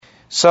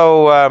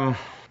So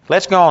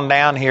let's go on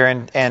down here,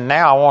 and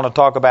now I want to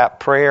talk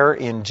about prayer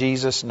in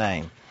Jesus'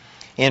 name.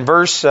 In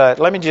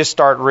let me just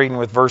start reading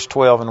with verse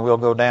 12, and we'll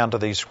go down to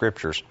these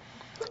scriptures.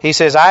 He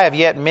says, I have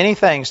yet many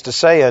things to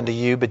say unto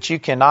you, but you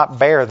cannot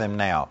bear them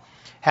now.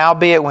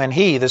 Howbeit when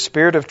He, the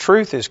Spirit of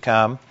truth, is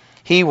come,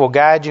 He will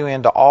guide you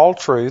into all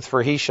truth,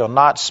 for He shall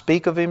not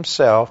speak of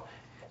Himself,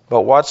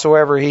 but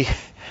whatsoever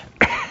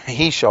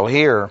He shall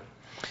hear,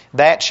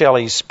 that shall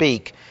He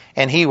speak,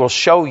 and He will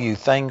show you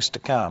things to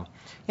come.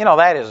 You know,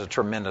 that is a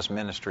tremendous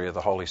ministry of the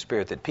Holy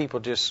Spirit, that people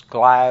just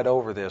glide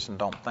over this and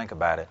don't think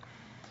about it.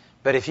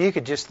 But if you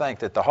could just think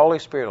that the Holy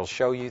Spirit will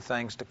show you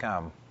things to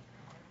come,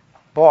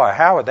 boy,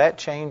 how would that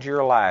change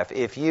your life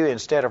if you,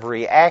 instead of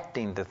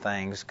reacting to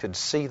things, could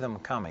see them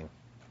coming?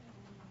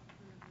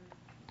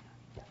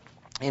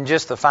 In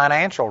just the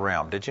financial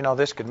realm, did you know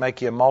this could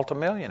make you a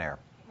multimillionaire?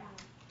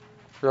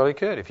 It really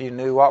could. If you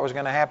knew what was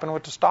going to happen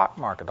with the stock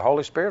market, the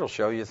Holy Spirit will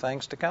show you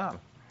things to come.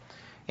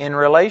 In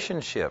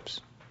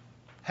relationships,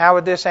 how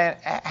would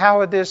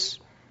this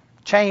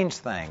change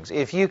things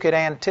if you could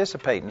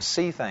anticipate and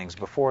see things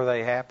before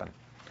they happen?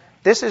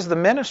 This is the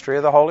ministry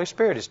of the Holy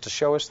Spirit, is to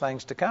show us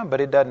things to come, but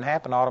it doesn't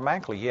happen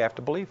automatically. You have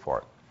to believe for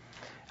it.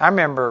 I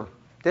remember,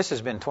 this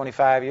has been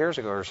 25 years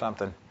ago or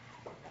something,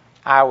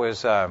 I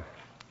was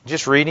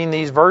just reading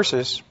these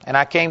verses, and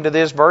I came to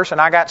this verse,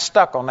 and I got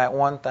stuck on that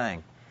one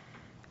thing.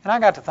 And I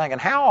got to thinking,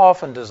 how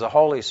often does the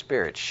Holy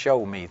Spirit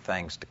show me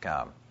things to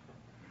come?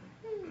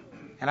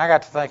 And I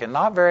got to thinking,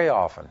 not very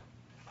often.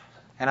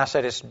 And I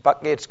said,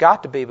 it's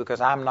got to be because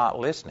I'm not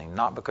listening,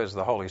 not because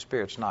the Holy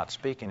Spirit's not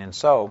speaking. And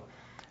so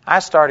I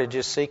started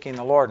just seeking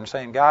the Lord and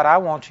saying, God, I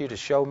want you to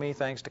show me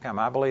things to come.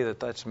 I believe that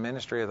that's the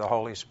ministry of the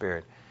Holy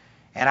Spirit.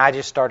 And I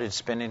just started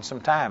spending some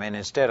time. And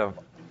instead of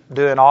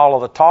doing all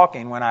of the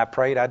talking when I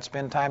prayed, I'd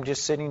spend time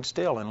just sitting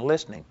still and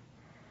listening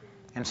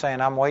and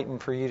saying, I'm waiting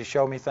for you to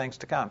show me things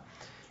to come.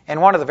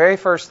 And one of the very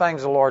first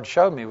things the Lord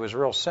showed me was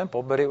real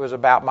simple, but it was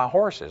about my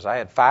horses. I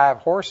had 5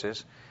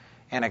 horses,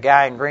 and a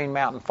guy in Green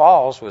Mountain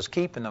Falls was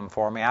keeping them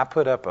for me. I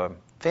put up a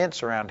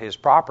fence around his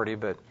property,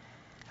 but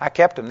I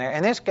kept them there.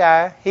 And this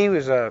guy, he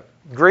was a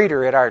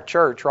greeter at our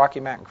church,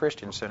 Rocky Mountain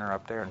Christian Center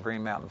up there in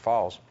Green Mountain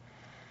Falls.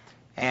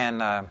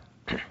 And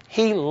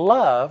he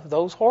loved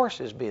those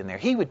horses being there.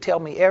 He would tell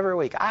me every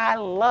week, I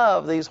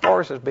love these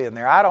horses being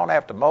there. I don't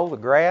have to mow the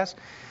grass.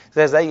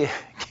 Says they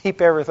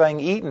keep everything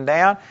eaten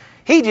down.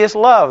 He just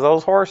loved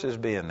those horses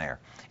being there.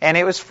 And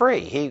it was free.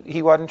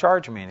 He wasn't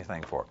charging me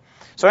anything for it.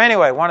 So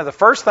anyway, one of the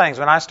first things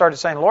when I started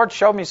saying, Lord,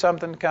 show me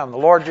something to come, the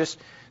Lord just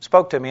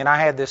spoke to me, and I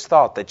had this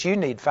thought that you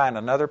need to find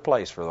another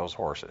place for those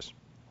horses.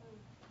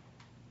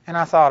 And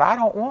I thought, I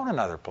don't want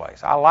another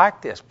place. I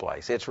like this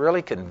place. It's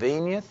really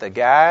convenient. The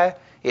guy,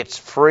 it's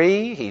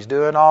free. He's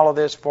doing all of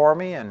this for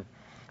me.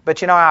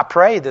 But, you know, I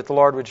prayed that the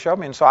Lord would show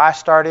me. And so I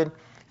started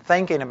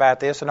thinking about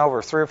this. And over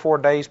a 3 or 4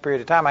 days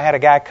period of time, I had a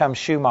guy come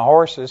shoe my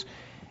horses.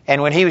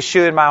 And when he was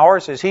shoeing my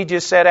horses, he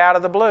just said out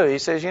of the blue, he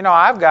says, you know,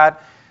 I've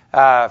got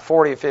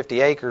 40 or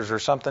 50 acres or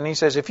something. He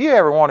says, if you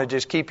ever want to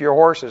just keep your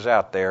horses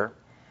out there,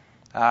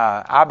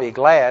 I'll be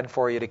glad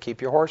for you to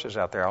keep your horses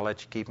out there. I'll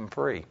let you keep them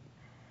free.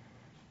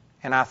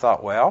 And I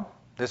thought, well,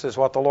 this is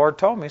what the Lord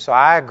told me. So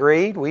I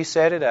agreed. We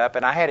set it up.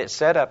 And I had it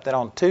set up that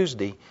on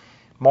Tuesday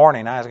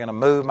morning I was going to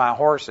move my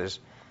horses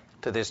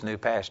to this new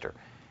pasture.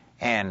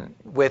 And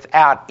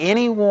without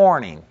any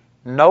warning,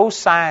 no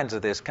signs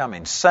of this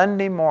coming,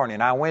 Sunday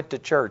morning I went to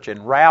church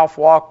and Ralph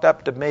walked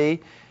up to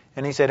me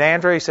and he said,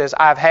 Andrew, he says,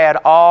 I've had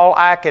all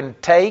I can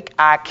take.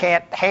 I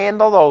can't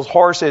handle those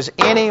horses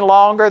any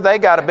longer. They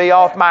got to be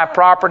off my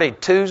property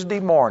Tuesday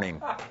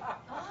morning.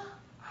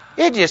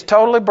 It just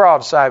totally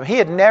broadsided. He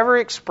had never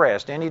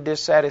expressed any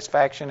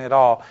dissatisfaction at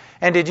all.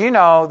 And did you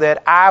know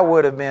that I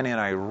would have been in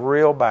a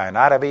real bind?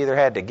 I'd have either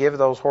had to give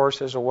those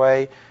horses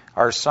away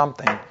or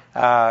something.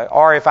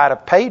 Or if I'd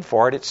have paid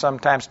for it, it's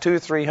sometimes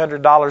 $200 or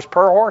 $300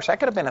 per horse.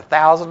 That could have been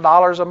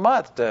 $1,000 a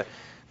month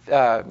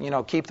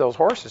to keep those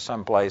horses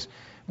someplace.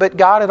 But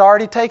God had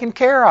already taken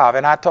care of.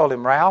 And I told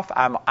him, Ralph,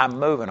 I'm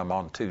moving them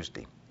on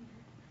Tuesday.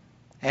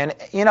 And,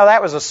 you know,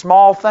 that was a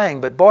small thing,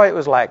 but boy, it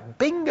was like,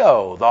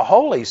 bingo, the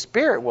Holy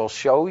Spirit will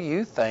show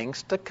you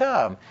things to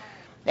come.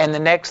 And the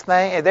next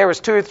thing, there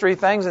was 2 or 3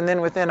 things, and then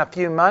within a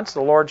few months,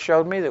 the Lord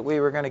showed me that we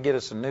were going to get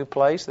us a new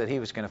place, that He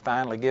was going to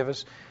finally give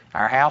us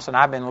our house. And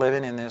I've been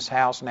living in this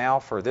house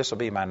now this will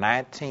be my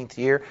 19th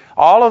year.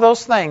 All of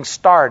those things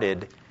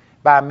started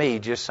by me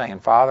just saying,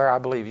 Father, I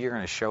believe you're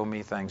going to show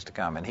me things to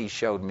come. And He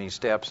showed me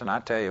steps, and I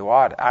tell you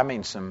what, I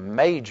mean, some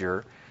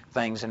major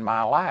things in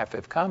my life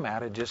have come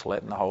out of just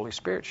letting the Holy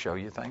Spirit show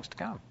you things to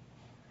come.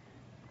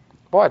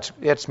 Boy,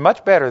 it's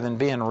much better than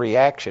being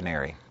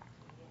reactionary.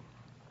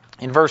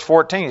 In verse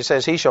 14 it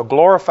says, He shall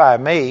glorify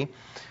me,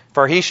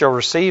 for He shall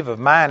receive of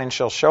mine and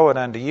shall show it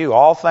unto you.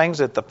 All things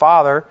that the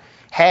Father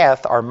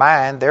hath are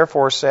mine,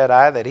 therefore said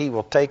I that He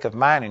will take of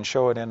mine and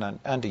show it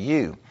unto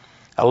you.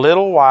 A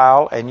little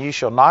while and you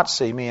shall not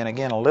see me, and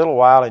again a little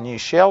while and you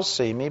shall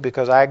see me,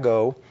 because I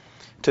go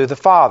to the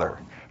Father.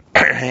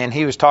 And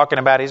He was talking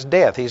about His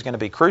death. He's going to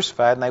be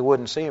crucified, and they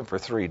wouldn't see Him for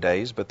 3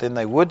 days, but then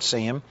they would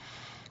see Him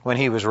when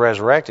he was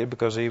resurrected,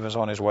 because he was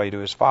on his way to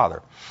his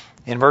Father.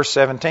 In verse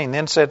 17,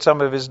 then said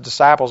some of his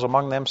disciples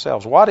among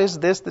themselves, what is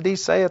this that he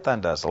saith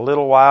unto us? A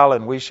little while,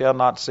 and we shall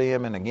not see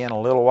him, and again a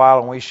little while,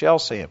 and we shall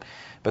see him,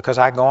 because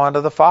I go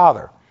unto the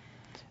Father.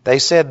 They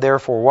said,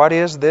 therefore, what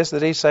is this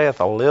that he saith?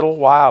 A little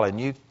while,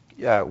 and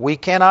we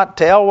cannot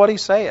tell what he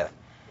saith.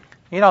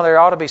 You know, there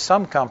ought to be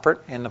some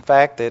comfort in the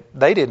fact that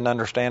they didn't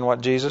understand what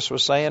Jesus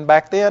was saying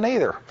back then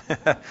either.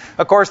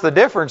 Of course, the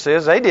difference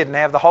is they didn't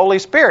have the Holy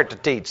Spirit to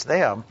teach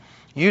them.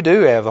 You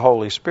do have the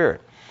Holy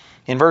Spirit.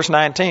 In verse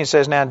 19 it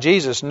says, now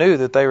Jesus knew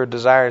that they were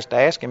desirous to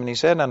ask him, and he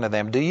said unto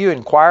them, do you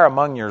inquire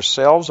among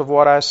yourselves of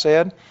what I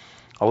said?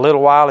 A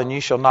little while, and you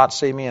shall not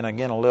see me, and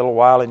again a little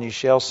while, and you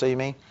shall see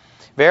me.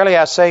 Verily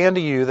I say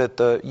unto you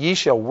that ye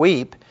shall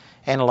weep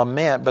and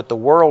lament, but the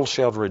world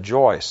shall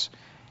rejoice.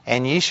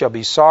 And ye shall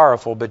be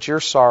sorrowful, but your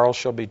sorrow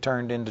shall be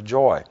turned into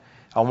joy.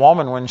 A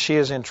woman, when she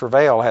is in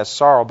travail, hath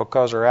sorrow,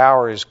 because her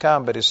hour is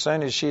come. But as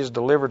soon as she is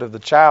delivered of the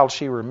child,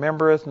 she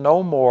remembereth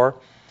no more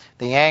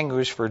the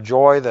anguish for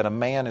joy that a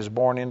man is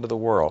born into the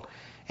world.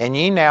 And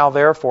ye now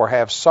therefore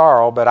have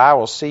sorrow, but I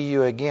will see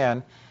you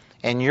again,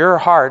 and your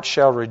heart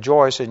shall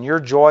rejoice, and your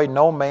joy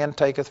no man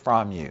taketh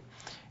from you.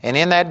 And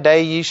in that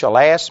day ye shall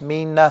ask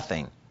me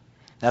nothing.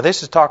 Now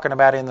this is talking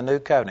about in the new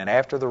covenant,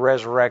 after the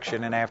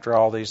resurrection and after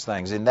all these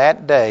things. In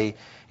that day,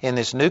 in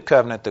this new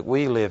covenant that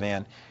we live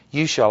in,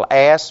 you shall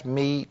ask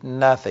me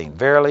nothing.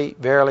 Verily,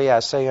 verily, I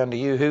say unto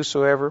you,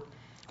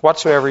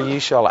 whatsoever ye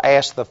shall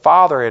ask the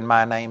Father in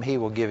my name, he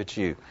will give it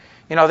you.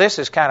 You know, this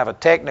is kind of a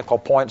technical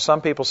point.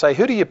 Some people say,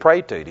 who do you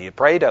pray to? Do you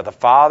pray to the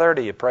Father?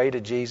 Do you pray to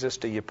Jesus?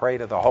 Do you pray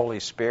to the Holy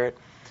Spirit?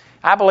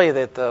 I believe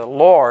that the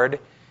Lord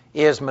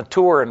is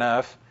mature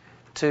enough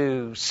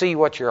to see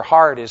what your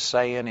heart is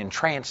saying and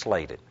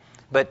translate it.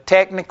 But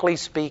technically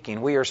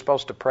speaking, we are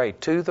supposed to pray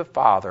to the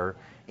Father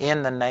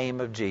in the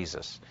name of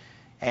Jesus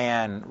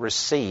and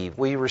receive.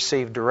 We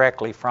receive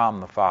directly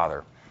from the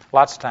Father.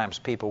 Lots of times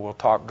people will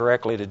talk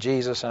directly to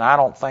Jesus, and I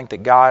don't think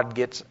that God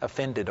gets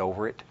offended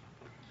over it.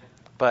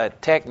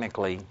 But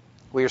technically,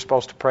 we are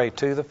supposed to pray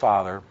to the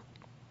Father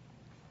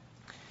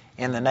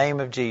in the name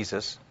of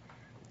Jesus.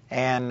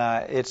 And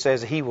it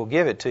says he will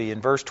give it to you.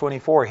 In verse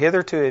 24,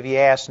 hitherto have ye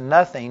asked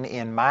nothing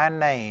in my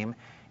name.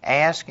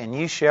 Ask, and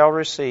you shall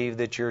receive,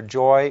 that your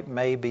joy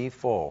may be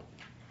full.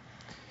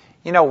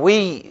 You know,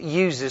 we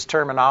use this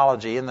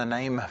terminology in the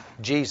name of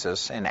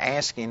Jesus and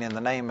asking in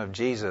the name of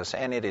Jesus,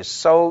 and it is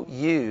so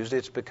used,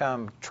 it's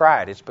become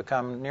trite. It's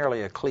become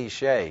nearly a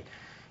cliche.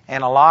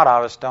 And a lot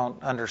of us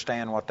don't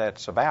understand what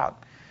that's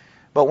about.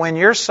 But when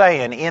you're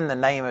saying in the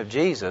name of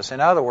Jesus, in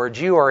other words,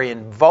 you are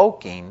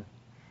invoking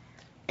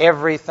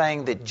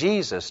everything that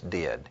Jesus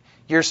did.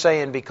 You're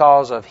saying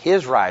because of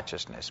His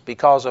righteousness,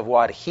 because of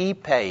what He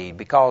paid,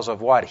 because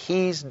of what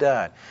He's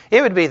done.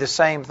 It would be the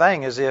same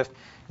thing as if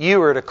you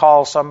were to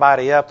call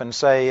somebody up and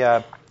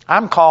say,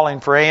 I'm calling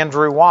for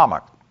Andrew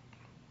Womack.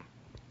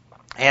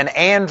 And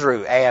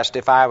Andrew asked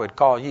if I would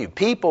call you.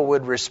 People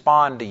would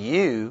respond to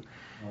you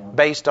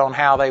based on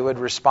how they would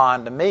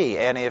respond to me.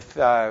 And if,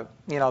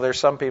 there's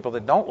some people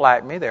that don't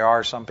like me, there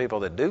are some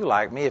people that do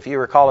like me. If you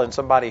were calling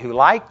somebody who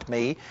liked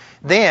me,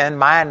 then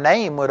my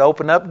name would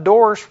open up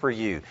doors for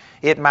you.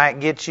 It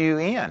might get you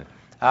in.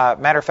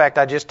 Matter of fact,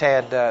 I just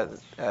had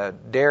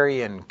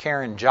Derry and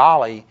Karen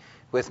Jolly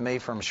with me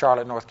from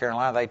Charlotte, North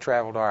Carolina. They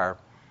traveled to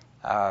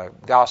our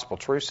Gospel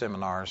Truth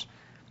seminars.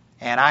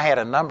 And I had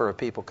a number of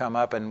people come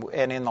up, and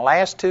in the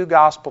last 2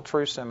 Gospel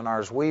Truth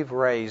seminars, we've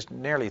raised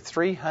nearly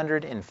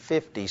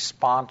 350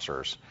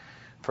 sponsors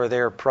for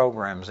their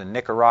programs in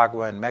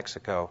Nicaragua and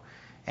Mexico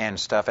and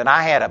stuff. And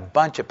I had a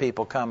bunch of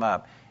people come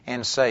up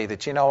and say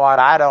that, you know what,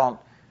 I don't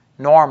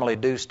normally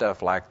do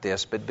stuff like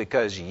this, but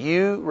because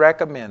you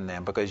recommend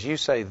them, because you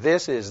say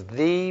this is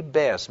the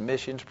best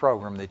missions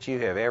program that you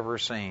have ever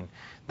seen,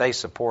 they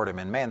support them.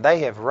 And man, they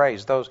have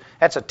raised those.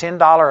 That's a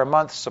 $10 a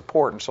month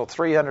support. And so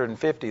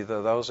 350 of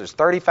those is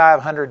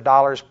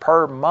 $3,500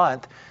 per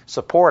month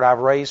support I've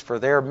raised for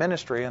their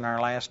ministry in our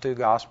last 2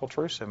 Gospel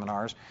Truth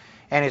seminars.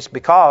 And it's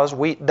because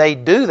they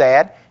do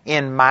that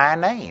in my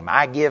name.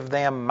 I give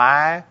them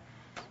my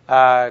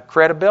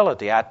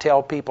credibility. I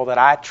tell people that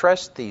I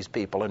trust these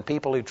people, and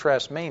people who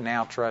trust me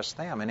now trust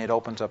them, and it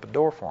opens up a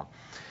door for them.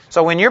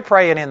 So when you're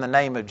praying in the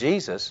name of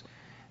Jesus,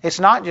 it's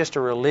not just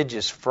a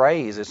religious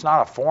phrase. It's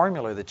not a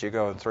formula that you're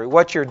going through.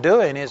 What you're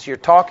doing is you're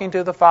talking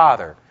to the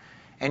Father,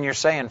 and you're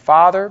saying,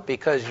 Father,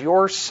 because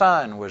your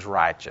Son was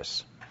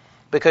righteous,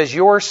 because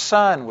your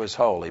Son was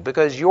holy,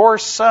 because your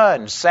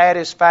Son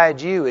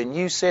satisfied you, and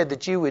you said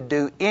that you would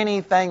do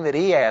anything that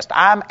He asked,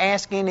 I'm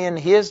asking in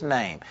His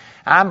name.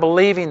 I'm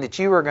believing that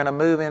you are going to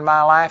move in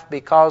my life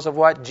because of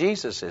what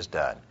Jesus has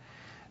done.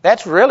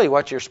 That's really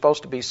what you're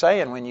supposed to be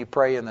saying when you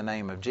pray in the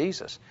name of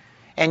Jesus.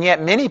 And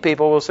yet many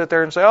people will sit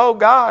there and say, oh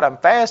God, I'm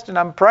fasting,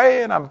 I'm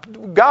praying,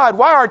 God,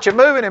 why aren't you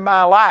moving in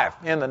my life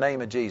in the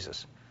name of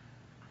Jesus?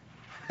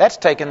 That's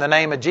taking the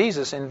name of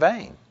Jesus in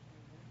vain.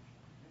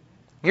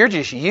 You're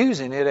just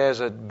using it as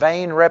a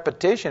vain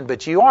repetition,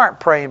 but you aren't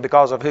praying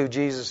because of who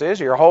Jesus is.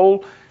 Your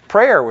whole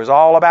prayer was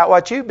all about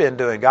what you've been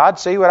doing. God,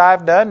 see what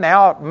I've done?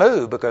 Now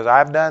move, because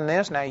I've done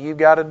this. Now you've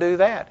got to do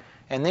that.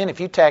 And then if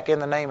you tack in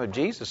the name of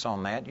Jesus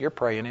on that, you're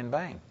praying in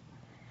vain.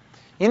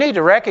 You need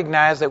to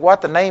recognize that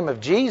what the name of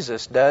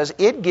Jesus does,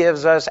 it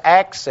gives us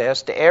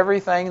access to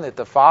everything that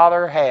the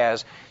Father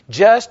has,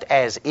 just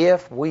as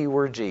if we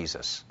were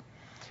Jesus.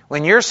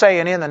 When you're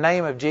saying in the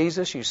name of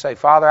Jesus, you say,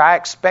 Father, I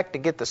expect to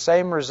get the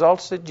same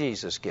results that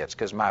Jesus gets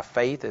because my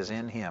faith is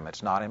in Him.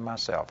 It's not in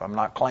myself. I'm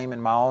not claiming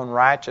my own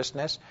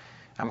righteousness.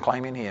 I'm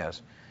claiming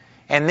His.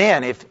 And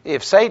then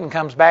if Satan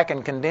comes back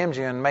and condemns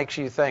you and makes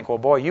you think, well,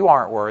 boy, you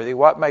aren't worthy,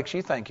 what makes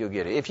you think you'll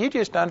get it? If you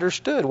just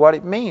understood what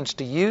it means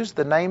to use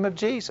the name of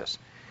Jesus,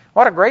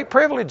 what a great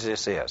privilege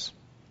this is.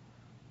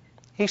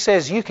 He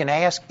says you can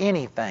ask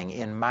anything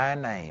in my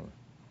name,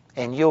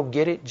 and you'll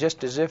get it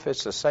just as if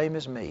it's the same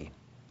as me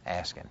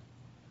asking.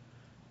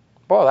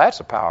 Boy,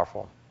 that's a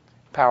powerful,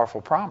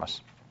 powerful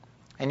promise.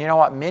 And you know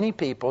what? Many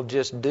people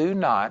just do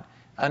not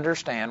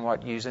understand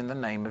what using the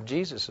name of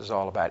Jesus is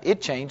all about.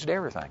 It changed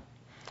everything.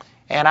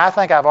 And I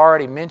think I've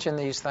already mentioned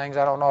these things.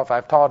 I don't know if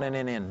I've taught it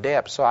in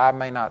depth, so I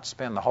may not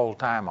spend the whole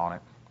time on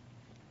it.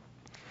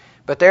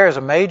 But there is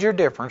a major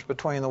difference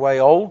between the way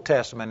Old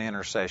Testament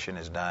intercession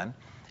is done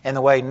and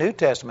the way New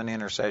Testament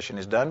intercession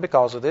is done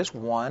because of this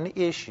one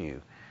issue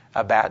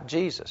about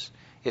Jesus.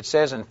 It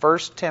says in 1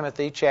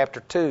 Timothy chapter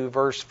 2,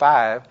 verse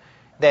 5,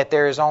 that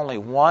there is only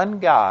one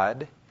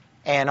God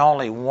and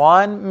only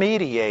one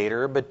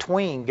mediator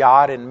between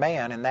God and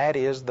man, and that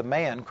is the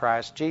man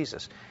Christ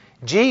Jesus.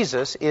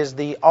 Jesus is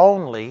the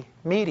only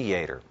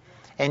mediator.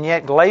 And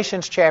yet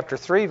Galatians chapter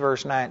 3,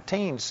 verse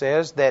 19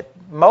 says that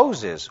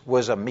Moses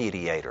was a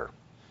mediator.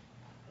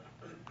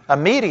 A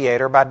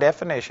mediator, by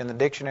definition, the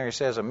dictionary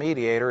says a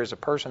mediator is a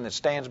person that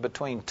stands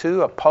between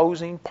two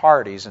opposing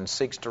parties and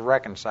seeks to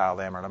reconcile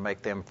them or to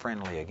make them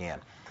friendly again.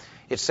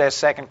 It says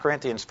 2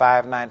 Corinthians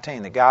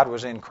 5:19 that God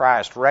was in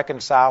Christ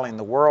reconciling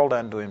the world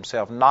unto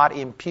Himself, not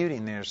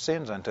imputing their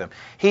sins unto Him.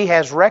 He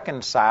has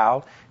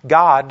reconciled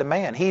God to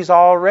man. He's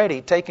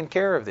already taken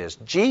care of this.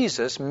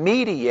 Jesus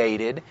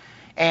mediated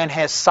and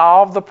has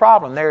solved the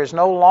problem. There is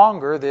no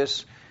longer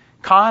this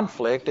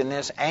conflict and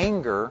this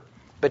anger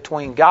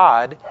between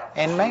God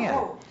and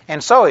man.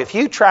 And so if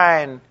you try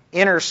and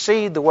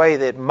intercede the way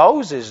that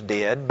Moses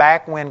did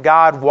back when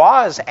God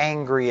was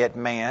angry at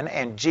man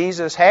and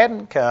Jesus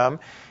hadn't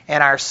come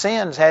and our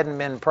sins hadn't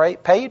been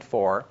paid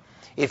for,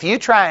 if you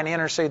try and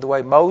intercede the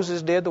way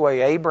Moses did, the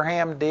way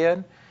Abraham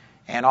did,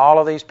 and all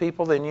of these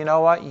people, then you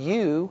know what?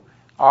 You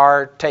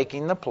are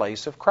taking the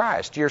place of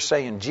Christ. You're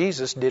saying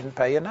Jesus didn't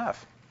pay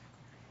enough.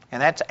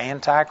 And that's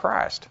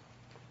anti-Christ.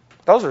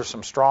 Those are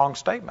some strong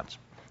statements.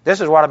 This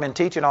is what I've been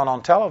teaching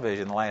on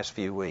television the last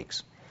few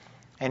weeks.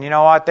 And you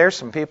know what? There's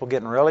some people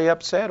getting really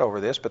upset over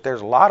this, but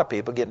there's a lot of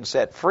people getting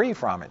set free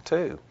from it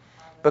too.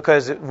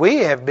 Because we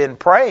have been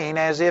praying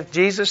as if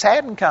Jesus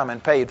hadn't come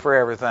and paid for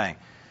everything.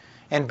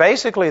 And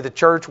basically the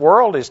church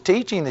world is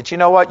teaching that, you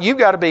know what, you've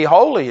got to be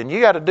holy and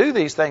you've got to do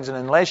these things. And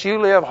unless you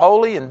live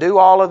holy and do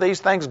all of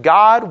these things,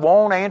 God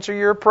won't answer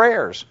your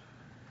prayers.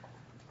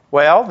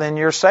 Well, then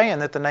you're saying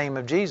that the name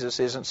of Jesus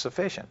isn't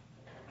sufficient.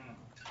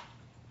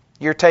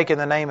 You're taking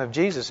the name of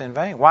Jesus in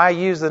vain. Why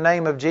use the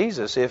name of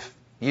Jesus if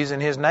using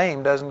His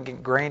name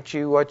doesn't grant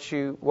you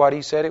what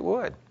He said it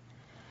would?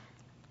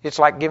 It's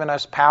like giving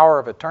us power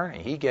of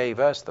attorney. He gave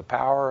us the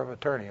power of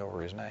attorney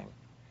over His name.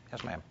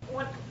 Yes, ma'am.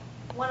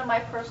 One of my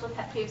personal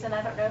pet peeves, and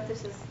I don't know if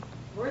this is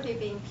worthy of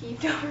being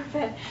peeved over,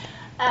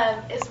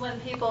 but is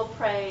when people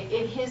pray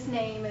in His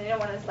name and they don't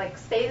want to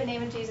say the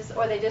name of Jesus,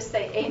 or they just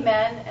say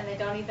Amen and they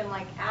don't even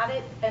add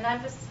it. And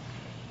I'm just,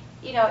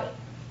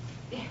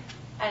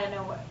 I don't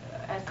know what.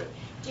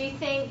 Do you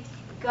think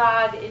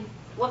God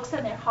looks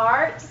in their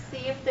heart to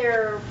see if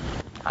they're...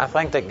 I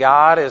think that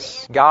God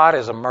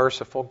is a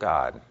merciful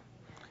God.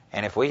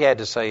 And if we had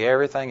to say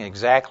everything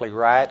exactly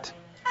right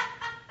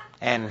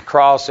and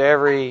cross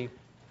every,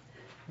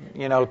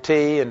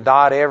 T and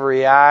dot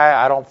every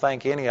I, I don't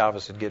think any of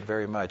us would get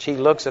very much. He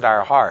looks at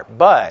our heart.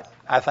 But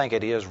I think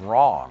it is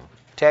wrong.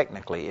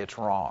 Technically, it's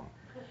wrong.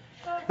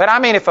 But I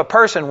mean, if a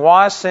person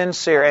was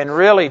sincere and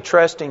really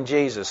trusting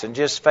Jesus and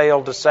just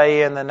failed to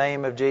say in the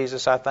name of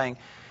Jesus, I think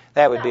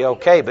that would be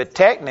okay. But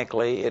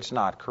technically, it's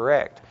not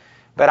correct.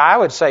 But I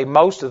would say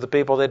most of the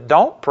people that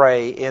don't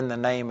pray in the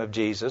name of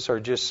Jesus or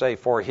just say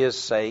for His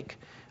sake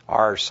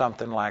or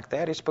something like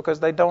that, it's because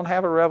they don't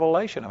have a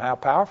revelation of how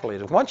powerful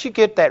it is. Once you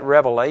get that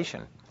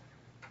revelation,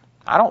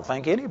 I don't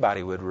think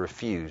anybody would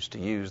refuse to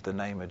use the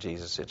name of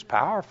Jesus. It's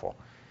powerful.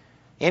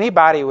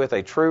 Anybody with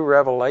a true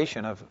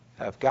revelation of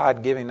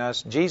God giving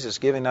us, Jesus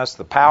giving us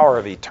the power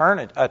of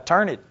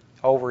attorney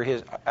over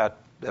His,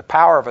 the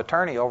power of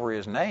attorney over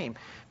His name,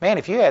 man,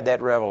 if you had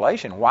that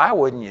revelation, why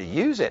wouldn't you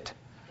use it?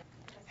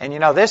 And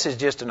this is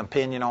just an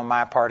opinion on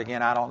my part.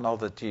 Again, I don't know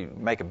that you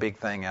make a big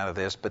thing out of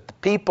this, but the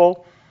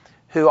people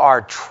who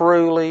are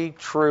truly,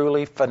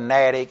 truly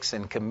fanatics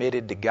and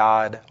committed to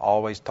God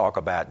always talk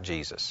about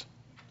Jesus.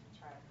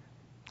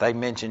 They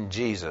mention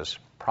Jesus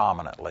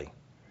prominently.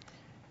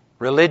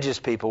 Religious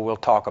people will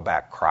talk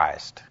about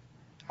Christ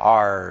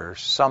or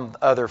some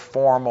other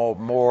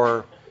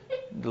formal,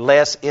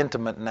 less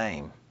intimate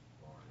name.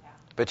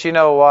 But you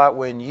know what?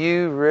 When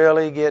you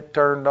really get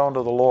turned on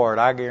to the Lord,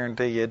 I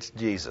guarantee you it's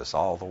Jesus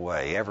all the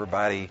way.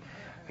 Everybody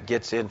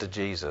gets into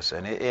Jesus.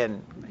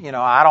 And you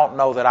know, I don't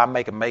know that I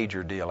make a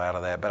major deal out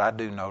of that, but I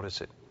do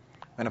notice it.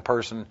 When a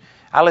person,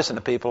 I listen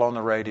to people on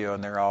the radio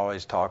and they're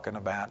always talking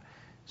about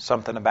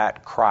something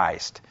about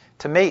Christ.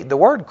 To me, the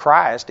word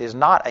Christ is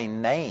not a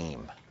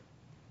name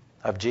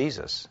of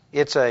Jesus.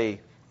 It's a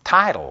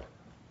title.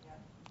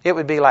 It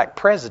would be like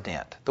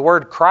president. The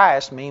word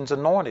Christ means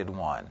anointed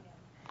one.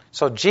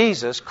 So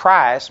Jesus,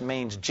 Christ,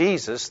 means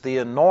Jesus, the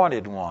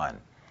anointed one.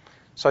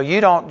 So you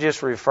don't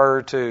just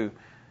refer to,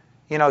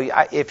 you know,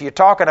 if you're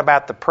talking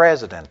about the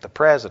president,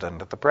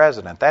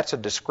 that's a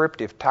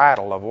descriptive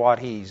title of what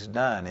he's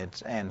done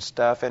and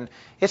stuff. And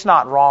it's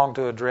not wrong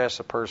to address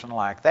a person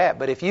like that.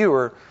 But if you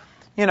were,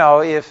 you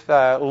know, if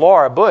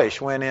Laura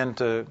Bush went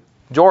into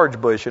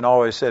George Bush and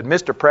always said,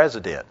 Mr.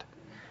 President,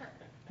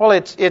 well,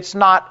 it's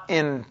not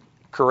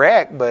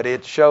incorrect, but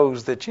it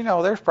shows that, you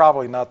know, there's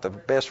probably not the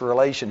best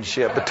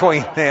relationship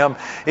between them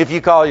if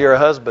you call your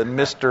husband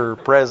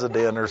Mr.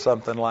 President or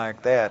something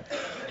like that.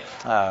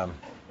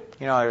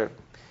 You know,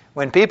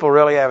 when people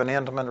really have an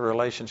intimate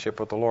relationship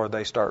with the Lord,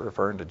 they start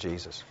referring to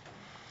Jesus.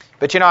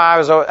 But you know,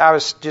 I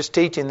was just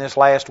teaching this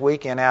last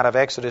weekend out of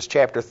Exodus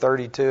chapter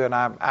 32, and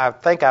I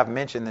think I've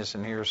mentioned this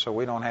in here, so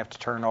we don't have to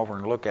turn over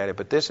and look at it.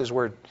 But this is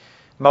where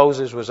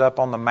Moses was up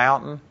on the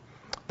mountain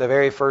the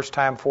very first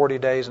time, 40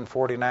 days and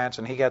 40 nights,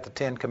 and he got the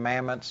 10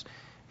 Commandments,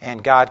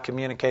 and God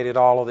communicated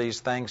all of these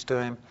things to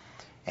him.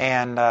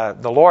 And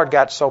the Lord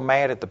got so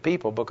mad at the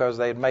people because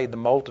they had made the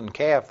molten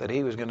calf that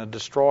he was going to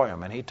destroy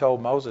them. And he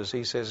told Moses,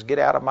 he says, get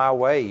out of my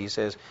way. He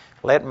says,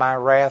 let my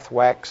wrath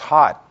wax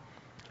hot,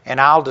 and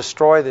I'll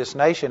destroy this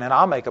nation, and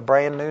I'll make a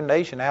brand new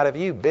nation out of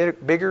you,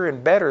 bigger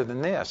and better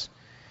than this.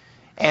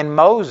 And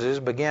Moses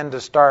began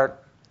to start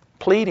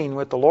pleading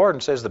with the Lord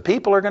and says, the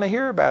people are going to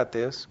hear about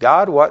this.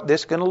 God,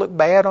 this is going to look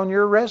bad on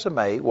your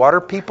resume. What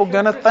are people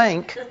going to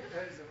think?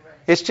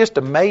 It's just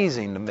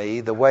amazing to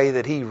me the way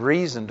that he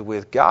reasoned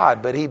with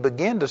God, but he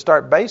began to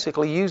start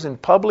basically using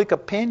public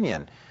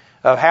opinion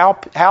of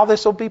how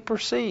this will be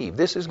perceived.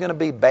 This is going to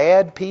be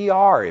bad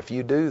PR if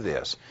you do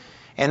this.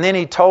 And then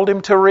he told him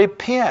to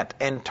repent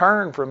and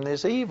turn from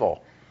this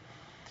evil.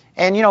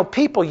 And you know,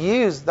 people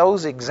use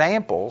those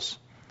examples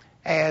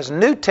as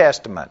New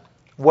Testament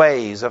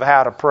ways of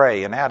how to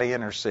pray and how to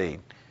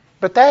intercede.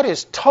 But that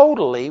is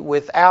totally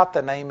without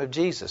the name of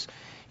Jesus.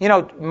 You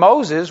know,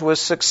 Moses was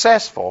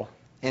successful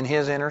in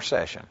his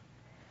intercession.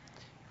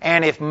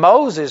 And if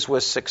Moses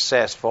was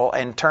successful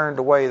and turned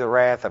away the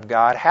wrath of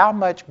God, how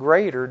much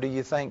greater do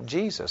you think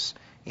Jesus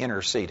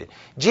interceded?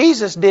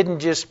 Jesus didn't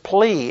just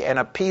plea and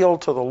appeal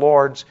to the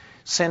Lord's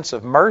sense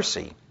of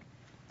mercy.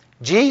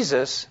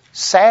 Jesus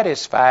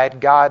satisfied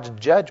God's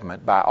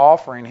judgment by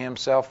offering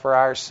himself for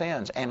our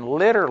sins and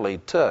literally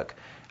took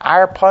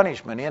our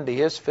punishment into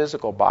his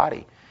physical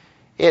body.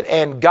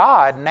 And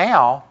God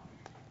now,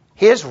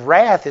 his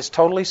wrath is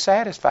totally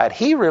satisfied.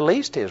 He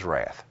released his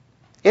wrath.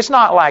 It's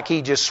not like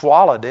he just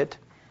swallowed it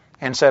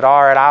and said,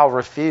 all right, I'll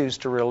refuse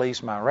to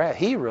release my wrath.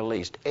 He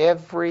released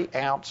every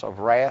ounce of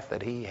wrath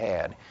that he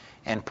had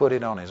and put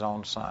it on his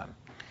own son.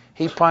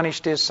 He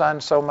punished his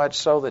son so much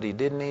so that he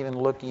didn't even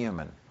look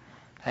human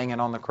hanging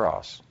on the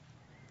cross.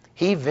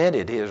 He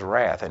vented his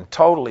wrath and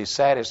totally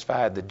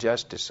satisfied the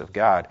justice of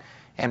God.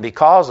 And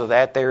because of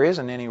that, there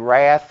isn't any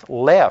wrath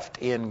left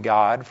in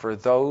God for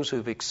those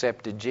who've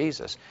accepted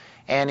Jesus.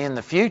 And in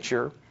the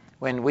future,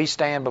 when we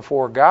stand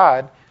before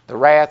God, the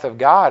wrath of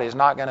God is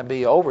not going to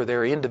be over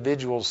their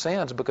individual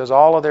sins because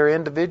all of their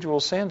individual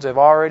sins have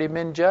already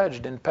been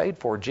judged and paid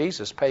for.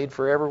 Jesus paid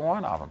for every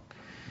one of them.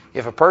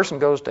 If a person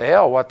goes to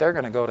hell, what they're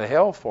going to go to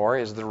hell for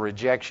is the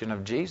rejection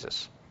of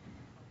Jesus.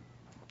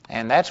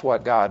 And that's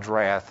what God's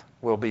wrath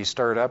will be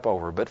stirred up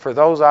over. But for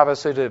those of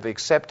us who have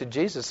accepted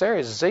Jesus, there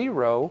is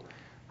zero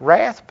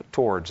wrath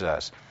towards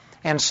us.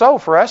 And so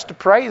for us to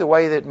pray the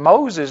way that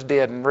Moses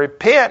did and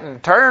repent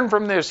and turn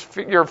from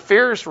your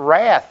fierce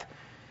wrath,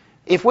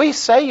 if we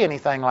say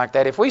anything like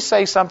that, if we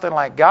say something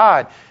like,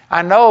 God,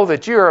 I know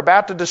that you're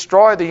about to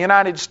destroy the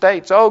United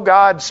States. Oh,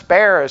 God,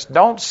 spare us.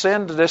 Don't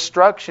send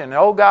destruction.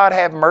 Oh, God,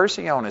 have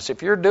mercy on us.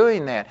 If you're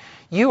doing that,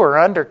 you are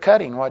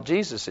undercutting what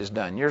Jesus has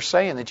done. You're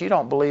saying that you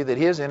don't believe that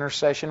his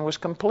intercession was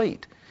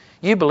complete.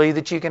 You believe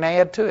that you can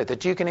add to it,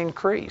 that you can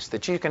increase,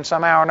 that you can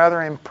somehow or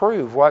another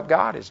improve what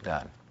God has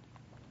done.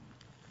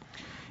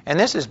 And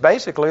this is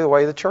basically the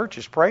way the church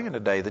is praying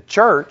today. The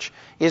church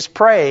is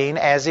praying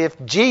as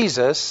if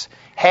Jesus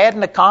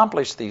hadn't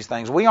accomplished these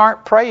things. We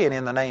aren't praying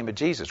in the name of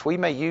Jesus. We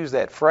may use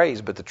that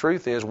phrase, but the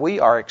truth is we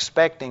are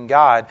expecting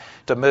God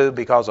to move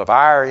because of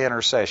our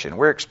intercession.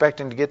 We're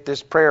expecting to get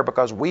this prayer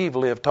because we've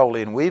lived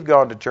holy and we've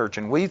gone to church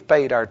and we've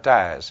paid our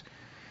tithes.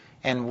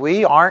 And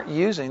we aren't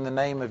using the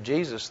name of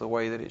Jesus the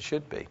way that it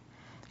should be.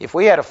 If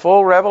we had a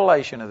full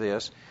revelation of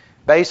this,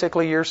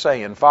 basically you're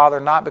saying, Father,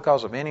 not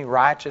because of any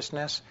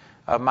righteousness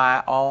of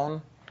my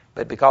own,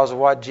 but because of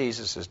what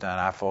Jesus has done,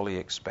 I fully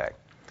expect.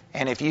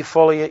 And if you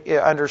fully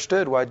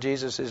understood what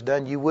Jesus has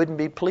done, you wouldn't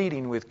be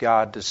pleading with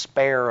God to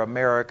spare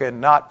America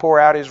and not pour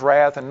out His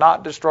wrath and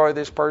not destroy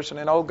this person.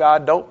 And, oh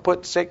God, don't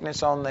put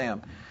sickness on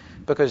them.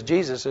 Because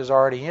Jesus has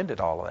already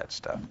ended all of that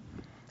stuff.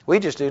 We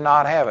just do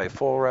not have a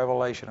full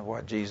revelation of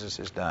what Jesus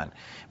has done.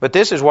 But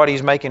this is what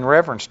He's making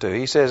reference to.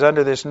 He says,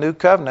 under this new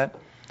covenant,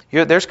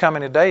 there's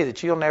coming a day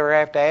that you'll never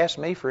have to ask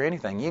me for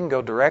anything. You can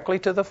go directly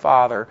to the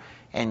Father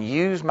and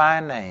use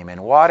my name.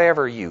 And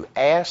whatever you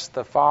ask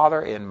the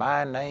Father in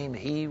my name,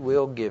 He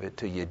will give it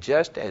to you,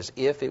 just as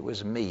if it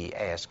was me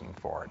asking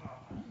for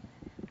it.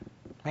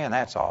 Man,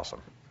 that's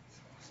awesome.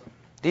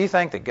 Do you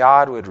think that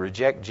God would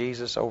reject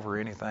Jesus over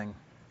anything?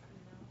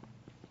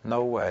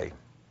 No way.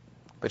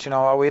 But you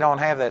know, we don't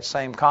have that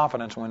same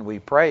confidence when we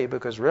pray,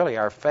 because really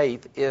our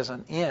faith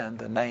isn't in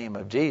the name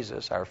of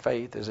Jesus. Our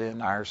faith is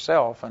in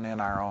ourselves and in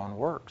our own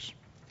works.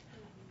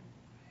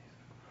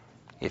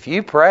 If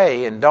you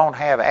pray and don't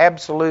have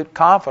absolute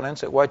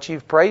confidence that what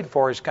you've prayed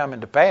for is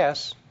coming to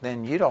pass,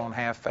 then you don't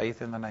have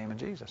faith in the name of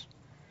Jesus.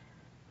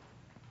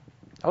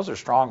 Those are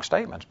strong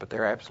statements, but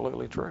they're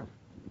absolutely true.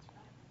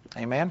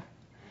 Amen?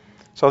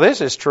 So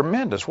this is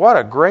tremendous. What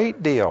a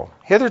great deal.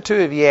 Hitherto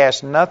have ye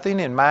asked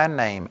nothing in my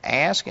name.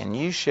 Ask, and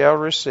you shall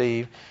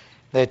receive,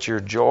 that your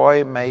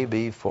joy may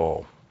be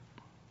full.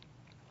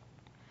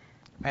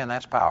 Man,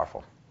 that's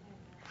powerful.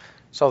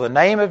 So the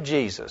name of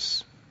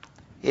Jesus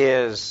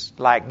is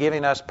like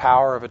giving us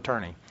power of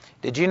attorney.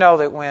 Did you know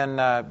that when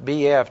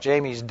B.F.,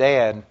 Jamie's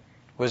dad,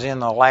 was in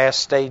the last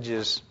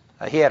stages,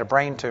 he had a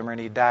brain tumor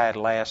and he died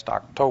last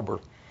October.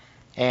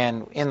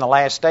 And in the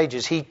last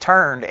stages, he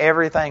turned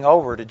everything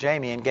over to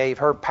Jamie and gave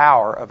her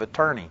power of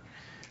attorney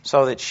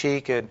so that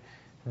she could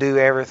do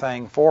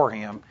everything for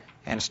him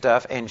and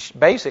stuff. And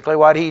basically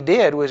what he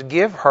did was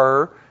give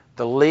her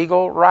the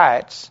legal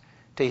rights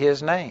to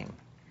his name.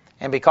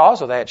 And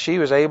because of that, she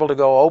was able to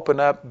go open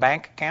up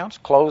bank accounts,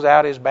 close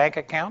out his bank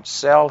accounts,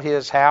 sell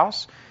his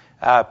house,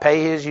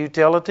 pay his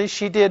utilities.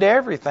 She did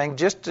everything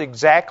just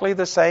exactly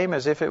the same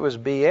as if it was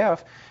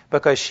B.F.,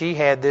 because she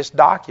had this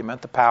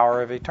document, the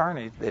power of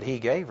attorney, that he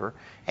gave her,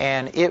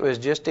 and it was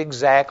just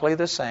exactly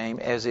the same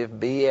as if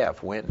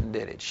B.F. went and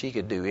did it. She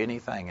could do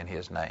anything in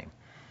his name.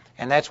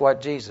 And that's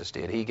what Jesus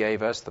did. He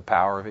gave us the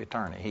power of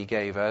attorney. He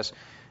gave us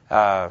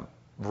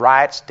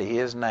rights to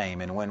his name.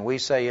 And when we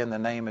say in the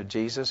name of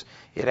Jesus,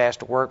 it has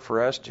to work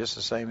for us just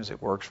the same as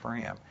it works for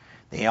him.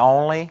 The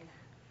only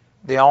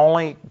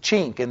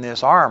chink in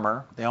this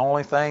armor, the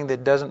only thing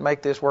that doesn't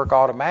make this work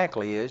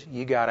automatically is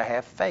you got to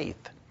have faith.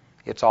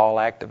 It's all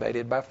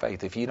activated by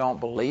faith. If you don't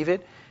believe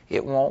it,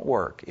 it won't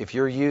work. If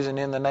you're using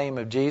in the name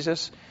of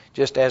Jesus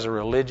just as a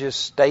religious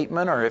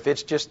statement, or if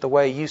it's just the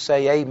way you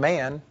say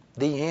amen,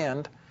 the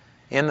end,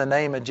 in the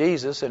name of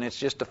Jesus, and it's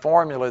just a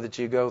formula that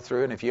you go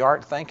through, and if you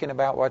aren't thinking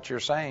about what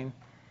you're saying,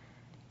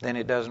 then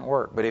it doesn't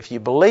work. But if you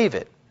believe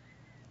it,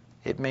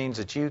 it means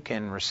that you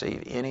can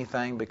receive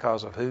anything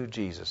because of who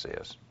Jesus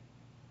is.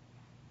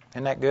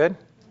 Isn't that good?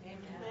 Amen.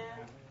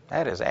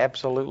 That is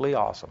absolutely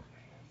awesome.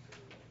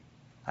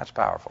 That's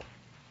powerful.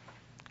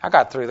 I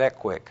got through that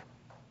quick.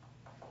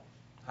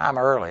 I'm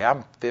early.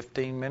 I'm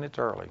 15 minutes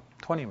early,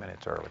 20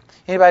 minutes early.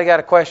 Anybody got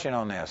a question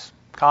on this?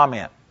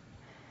 Comment.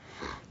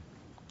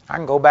 I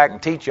can go back and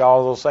teach you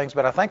all those things,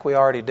 but I think we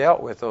already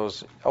dealt with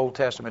those Old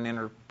Testament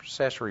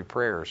intercessory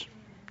prayers.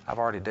 I've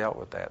already dealt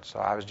with that, so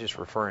I was just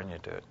referring you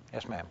to it.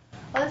 Yes, ma'am.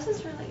 Well, this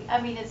is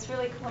really, it's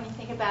really cool when you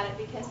think about it,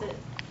 because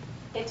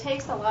it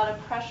takes a lot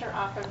of pressure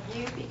off of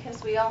you,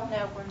 because we all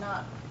know we're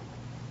not,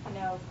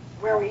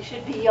 where we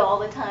should be all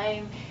the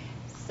time.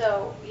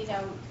 So,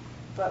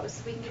 but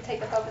we can take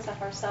the focus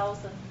off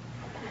ourselves and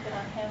keep it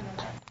on him.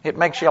 And it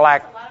makes you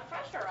like a lot of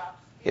pressure off.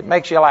 It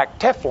makes you like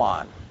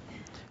Teflon.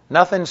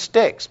 Nothing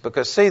sticks,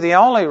 because see, the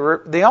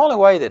only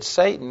way that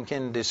Satan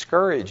can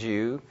discourage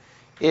you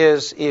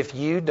is if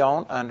you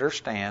don't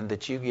understand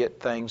that you get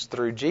things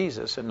through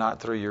Jesus and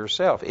not through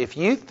yourself. If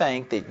you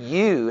think that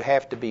you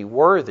have to be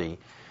worthy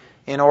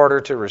in order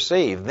to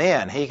receive,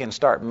 then he can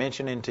start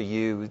mentioning to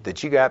you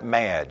that you got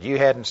mad, you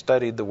hadn't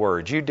studied the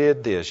Word, you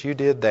did this, you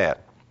did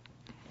that.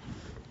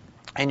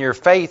 And your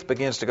faith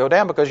begins to go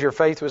down because your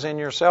faith was in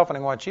yourself and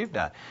in what you've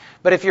done.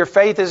 But if your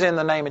faith is in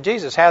the name of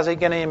Jesus, how's he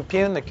going to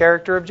impugn the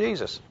character of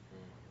Jesus?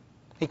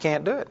 He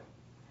can't do it.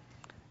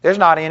 There's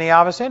not any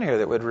of us in here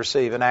that would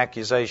receive an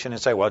accusation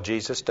and say, well,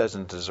 Jesus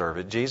doesn't deserve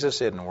it.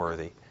 Jesus isn't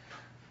worthy.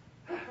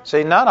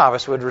 See, none of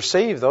us would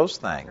receive those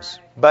things.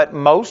 But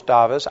most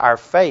of us, our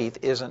faith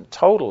isn't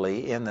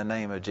totally in the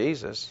name of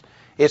Jesus.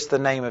 It's the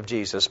name of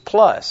Jesus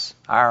plus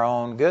our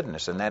own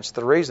goodness. And that's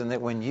the reason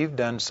that when you've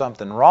done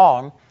something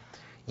wrong,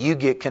 you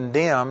get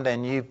condemned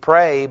and you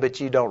pray, but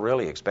you don't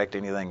really expect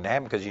anything to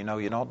happen because you know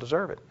you don't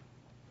deserve it.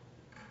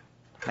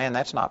 Man,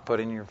 that's not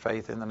putting your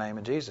faith in the name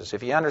of Jesus.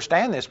 If you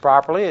understand this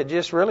properly, it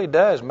just really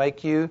does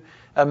make you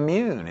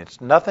immune.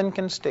 Nothing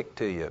can stick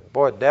to you.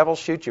 Boy, the devil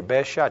shoot your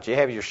best shot. You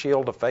have your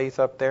shield of faith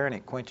up there, and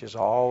it quenches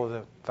all of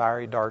the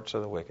fiery darts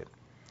of the wicked.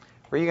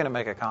 Were you going to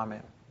make a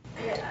comment?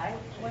 Yeah,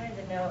 I wanted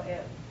to know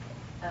if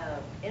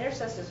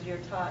intercessors, you're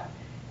taught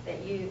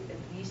that you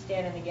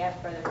stand in the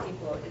gap for other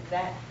people. Is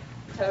that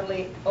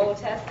totally Old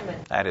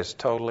Testament. That is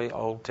totally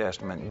Old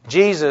Testament.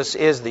 Jesus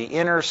is the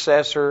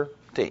intercessor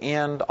to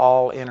end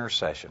all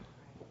intercession.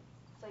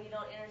 So you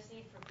don't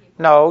intercede for people?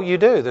 No, you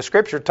do. The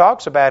Scripture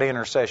talks about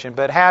intercession,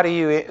 but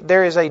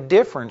there is a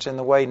difference in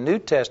the way New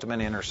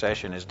Testament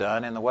intercession is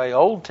done and the way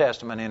Old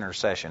Testament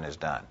intercession is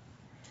done.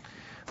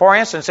 For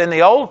instance, in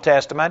the Old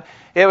Testament,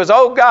 it was,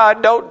 oh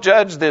God, don't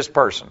judge this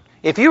person.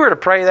 If you were to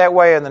pray that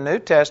way in the New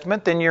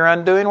Testament, then you're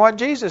undoing what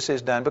Jesus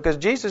has done, because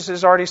Jesus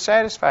has already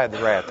satisfied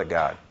the wrath of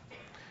God.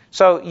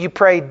 So you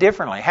pray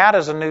differently. How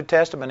does a New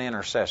Testament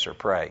intercessor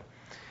pray?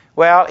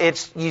 Well,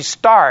 you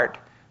start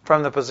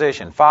from the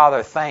position,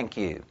 Father, thank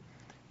you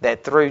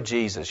that through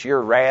Jesus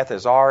your wrath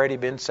has already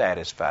been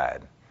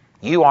satisfied.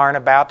 You aren't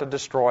about to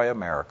destroy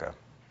America.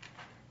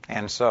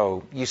 And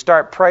so you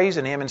start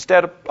praising Him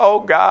instead of, oh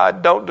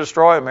God, don't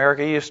destroy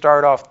America. You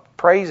start off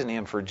praising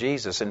Him for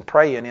Jesus and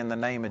praying in the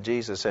name of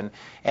Jesus and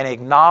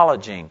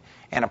acknowledging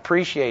and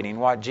appreciating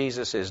what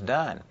Jesus has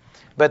done.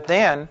 But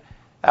then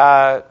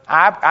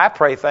I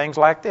pray things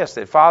like this,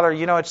 that Father,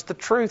 it's the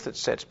truth that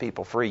sets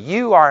people free.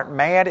 You aren't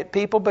mad at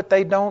people, but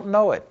they don't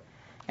know it.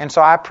 And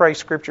so I pray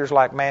scriptures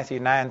like Matthew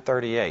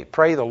 9:38.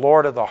 Pray the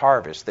Lord of the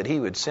harvest that He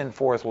would send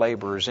forth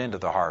laborers into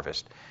the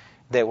harvest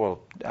that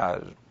will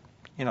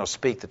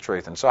speak the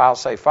truth. And so I'll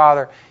say,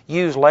 Father,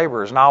 use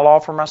laborers, and I'll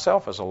offer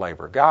myself as a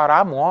laborer. God,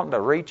 I'm wanting to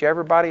reach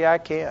everybody I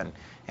can.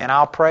 And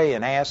I'll pray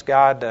and ask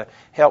God to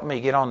help me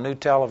get on new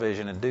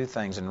television and do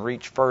things and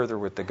reach further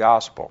with the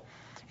gospel.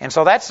 And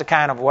so that's the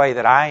kind of way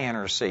that I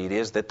intercede,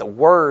 is that the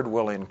Word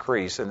will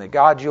increase and that,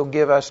 God, you'll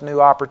give us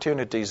new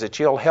opportunities, that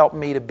you'll help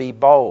me to be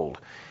bold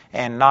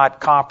and not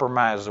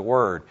compromise the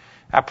Word.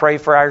 I pray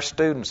for our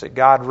students that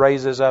God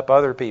raises up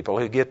other people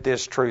who get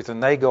this truth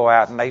and they go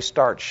out and they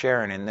start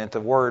sharing and that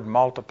the Word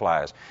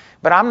multiplies.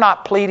 But I'm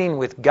not pleading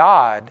with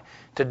God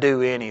to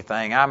do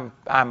anything.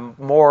 I'm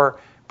more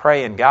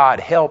praying, God,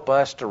 help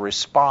us to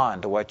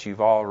respond to what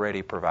you've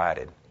already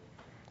provided.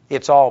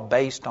 It's all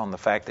based on the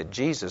fact that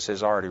Jesus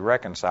has already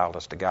reconciled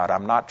us to God.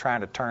 I'm not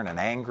trying to turn an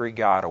angry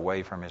God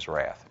away from His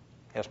wrath.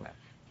 Yes, ma'am.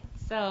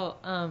 So,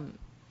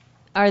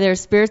 are there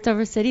spirits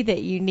over city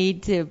that you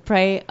need to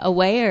pray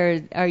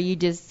away, or you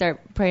just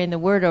start praying the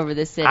word over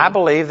the city? I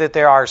believe that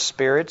there are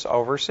spirits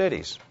over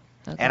cities.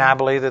 Okay. And I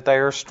believe that they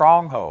are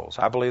strongholds.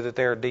 I believe that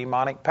there are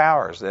demonic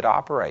powers that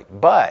operate.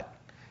 But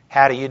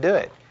how do you do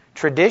it?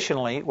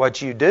 Traditionally,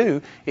 what you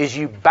do is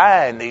you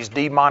bind these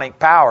demonic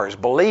powers,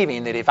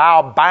 believing that if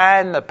I'll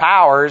bind the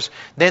powers,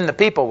 then the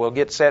people will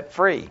get set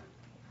free.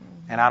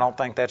 And I don't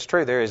think that's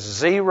true. There is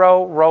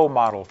zero role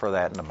model for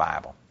that in the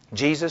Bible.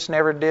 Jesus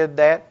never did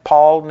that.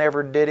 Paul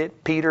never did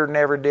it. Peter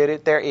never did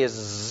it. There is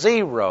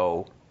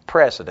zero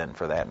precedent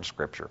for that in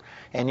Scripture.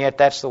 And yet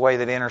that's the way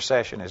that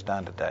intercession is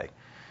done today.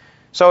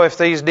 So if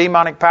these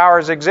demonic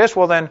powers exist,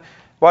 well then,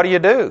 what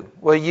do?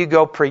 Well, you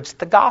go preach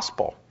the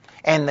gospel.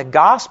 And the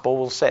gospel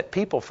will set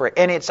people free.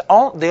 And it's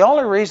the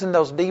only reason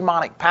those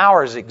demonic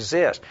powers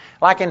exist.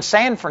 Like in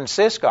San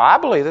Francisco, I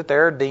believe that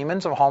there are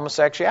demons of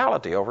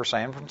homosexuality over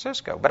San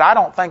Francisco. But I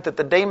don't think that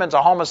the demons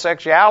of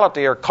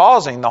homosexuality are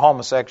causing the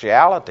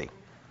homosexuality.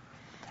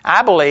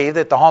 I believe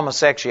that the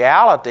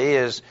homosexuality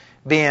is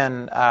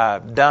being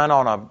done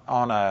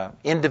on a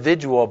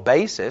individual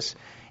basis.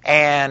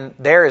 And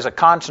there is a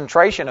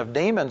concentration of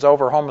demons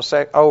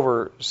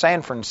over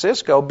San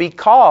Francisco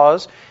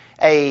because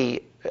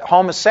a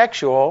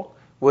homosexual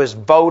was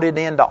voted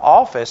into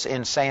office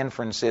in San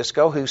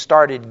Francisco who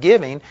started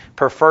giving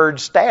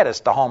preferred status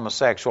to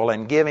homosexual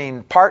and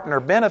giving partner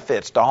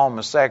benefits to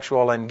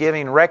homosexual and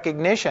giving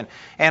recognition.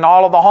 And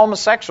all of the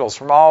homosexuals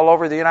from all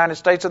over the United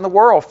States and the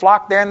world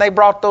flocked there, and they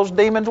brought those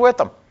demons with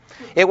them.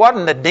 It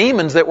wasn't the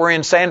demons that were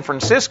in San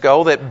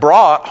Francisco that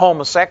brought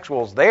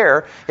homosexuals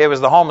there. It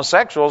was the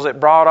homosexuals that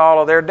brought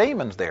all of their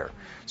demons there.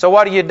 So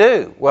what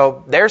do?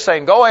 Well, they're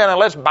saying, go in and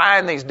let's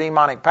bind these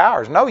demonic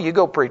powers. No, you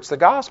go preach the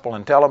gospel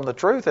and tell them the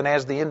truth. And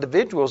as the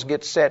individuals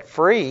get set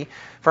free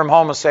from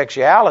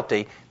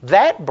homosexuality,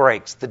 that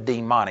breaks the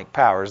demonic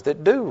powers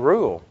that do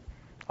rule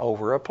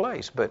over a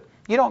place. But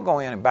you don't go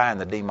in and bind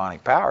the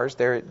demonic powers.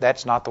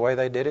 That's not the way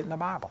they did it in the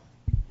Bible.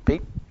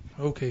 Pete?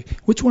 Okay.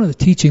 Which one of the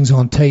teachings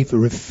on tape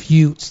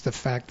refutes the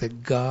fact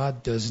that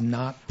God does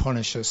not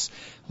punish us,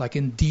 like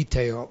in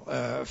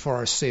detail, for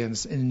our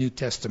sins in the New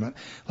Testament?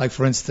 Like,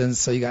 for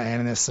instance, you got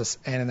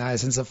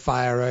Ananias and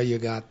Sapphira, you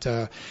got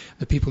the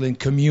people in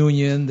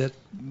communion that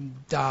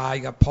die,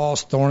 you got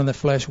Paul's thorn in the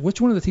flesh.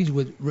 Which one of the teachings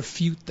would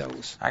refute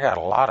those? I got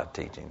a lot of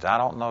teachings. I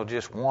don't know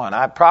just one.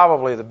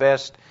 Probably the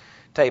best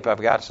tape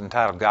I've got is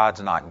entitled God's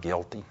Not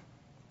Guilty.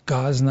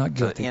 God is not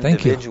guilty. It's an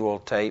individual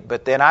tape.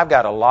 But then I've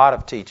got a lot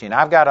of teaching.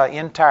 I've got an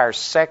entire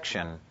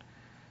section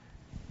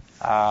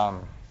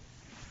on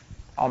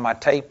my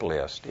tape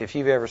list. If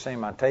you've ever seen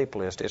my tape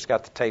list, it's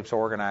got the tapes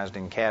organized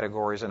in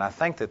categories. And I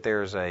think that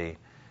there's a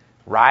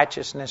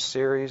righteousness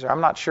series. I'm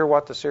not sure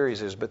what the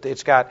series is, but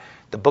it's got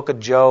the book of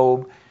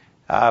Job,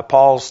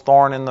 Paul's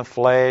thorn in the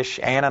flesh,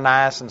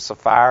 Ananias and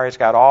Sapphira. It's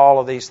got all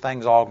of these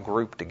things all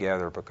grouped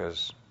together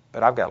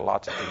but I've got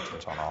lots of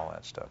teachings on all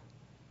that stuff.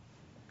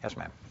 Yes,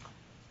 ma'am.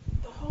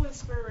 The Holy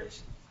Spirit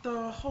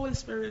the Holy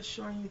Spirit is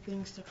showing you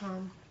things to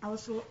come. I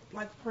was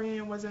like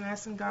praying, wasn't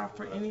asking God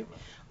for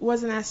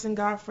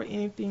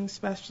anything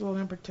special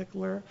in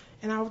particular,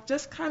 and I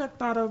just kind of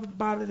thought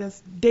about it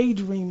as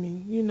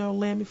daydreaming,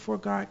 laying before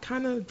God,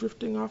 kind of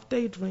drifting off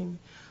daydreaming.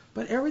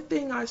 But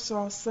everything I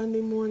saw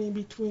Sunday morning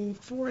between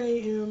 4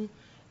 a.m.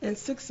 and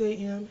 6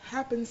 a.m.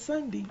 happened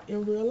Sunday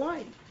in real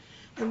life.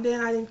 And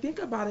then I didn't think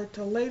about it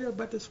till later,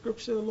 but the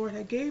scripture the Lord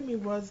had gave me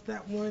was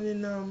that one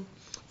in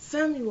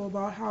Samuel,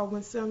 about how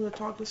when Samuel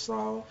talked to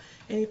Saul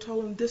and he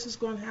told him this is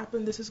going to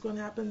happen, this is going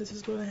to happen, this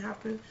is going to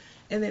happen,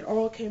 and it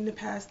all came to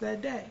pass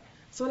that day.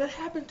 So that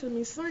happened to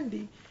me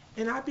Sunday,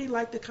 and I'd be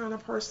like the kind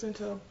of person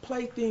to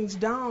play things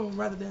down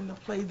rather than to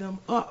play them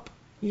up,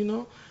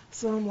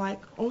 So I'm like,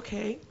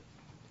 okay,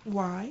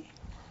 why?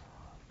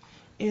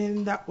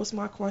 And that was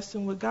my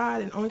question with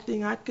God, and the only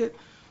thing I could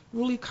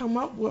really come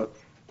up with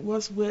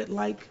was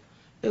like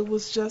it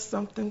was just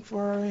something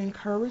for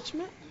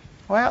encouragement.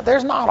 Well,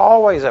 there's not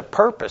always a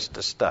purpose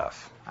to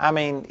stuff. I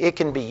mean, it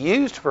can be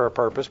used for a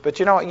purpose, but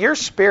you know what? Your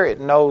spirit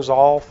knows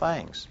all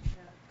things.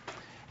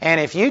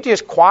 And if you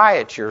just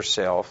quiet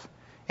yourself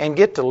and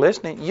get to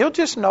listening, you'll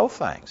just know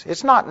things.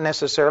 It's not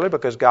necessarily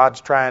because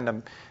God's trying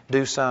to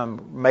do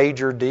some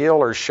major deal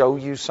or show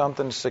you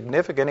something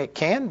significant. It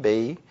can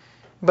be,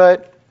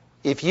 but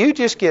if you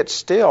just get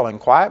still and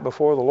quiet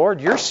before the Lord,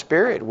 your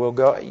spirit will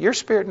go. Your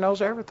spirit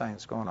knows everything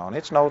that's going on.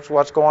 It knows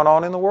what's going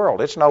on in the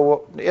world. It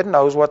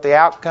knows what the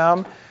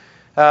outcome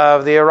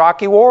of the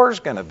Iraqi war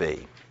is going to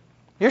be.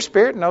 Your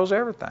spirit knows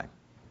everything.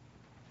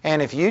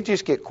 And if you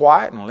just get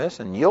quiet and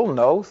listen, you'll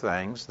know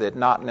things that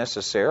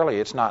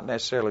it's not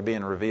necessarily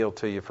being revealed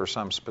to you for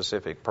some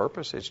specific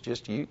purpose. It's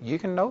just you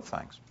can know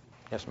things.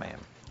 Yes, ma'am.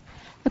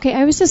 Okay,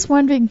 I was just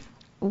wondering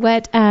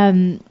what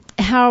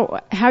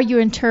how you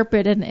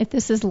interpret, and if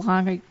this is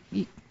long,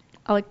 you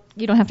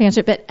don't have to answer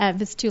it, but if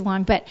it's too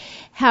long, but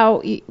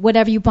how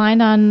whatever you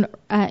bind on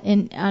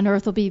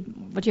earth will be,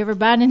 whatever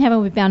bound in heaven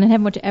will be bound in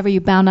heaven, whatever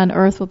you bound on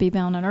earth will be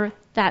bound on earth.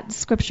 That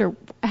scripture,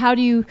 how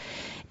do you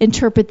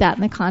interpret that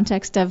in the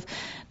context of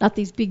not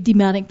these big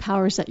demonic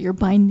powers that you're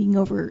binding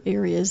over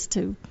areas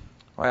to?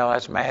 Well,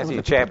 that's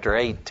Matthew chapter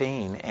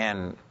 18,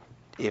 and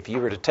if you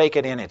were to take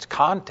it in its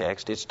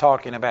context, it's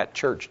talking about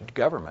church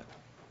government.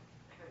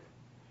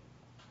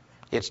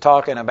 It's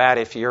talking about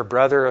if your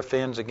brother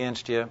offends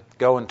against you,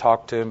 go and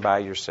talk to him by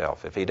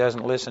yourself. If he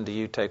doesn't listen to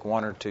you, take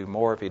one or two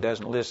more. If he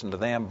doesn't listen to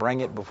them,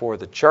 bring it before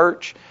the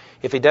church.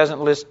 If he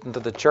doesn't listen to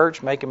the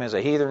church, make him as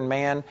a heathen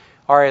man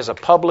or as a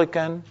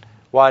publican.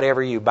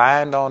 Whatever you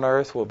bind on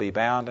earth will be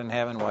bound in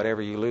heaven.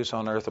 Whatever you loose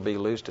on earth will be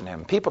loosed in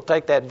heaven. People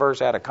take that verse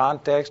out of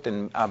context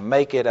and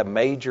make it a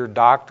major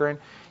doctrine.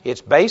 It's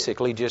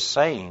basically just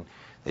saying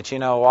that, you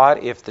know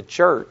what, if the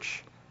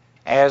church,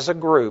 as a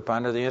group,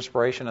 under the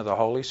inspiration of the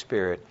Holy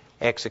Spirit,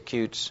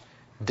 executes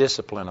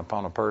discipline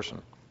upon a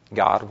person,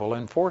 God will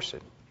enforce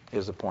it,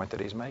 is the point that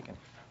he's making.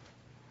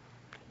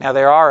 Now,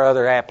 there are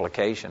other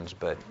applications,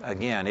 but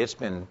again, it's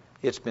been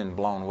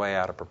blown way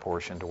out of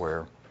proportion to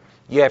where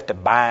you have to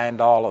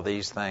bind all of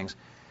these things.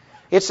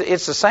 It's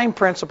the same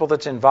principle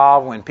that's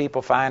involved when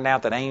people find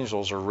out that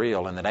angels are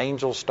real and that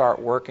angels start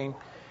working.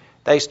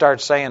 They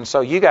start saying,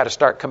 so you got to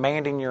start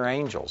commanding your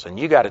angels, and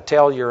you got to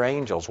tell your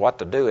angels what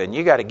to do, and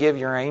you got to give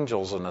your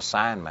angels an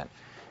assignment.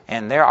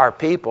 And there are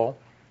people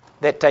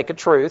that take a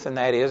truth, and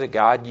that is that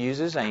God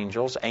uses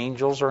angels.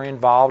 Angels are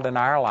involved in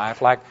our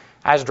life. Like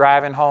I was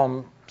driving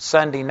home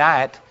Sunday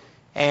night,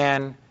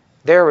 and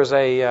there was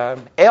a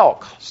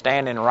elk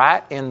standing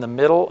right in the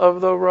middle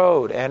of the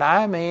road. And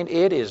I mean,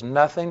 it is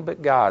nothing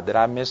but God that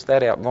I missed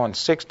that elk going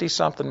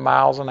 60-something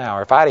miles an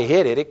hour. If I'd have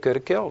hit it, it could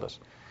have killed us.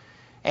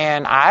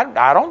 And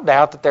I don't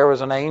doubt that there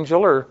was an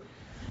angel or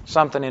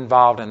something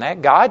involved in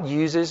that. God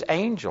uses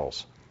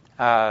angels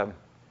to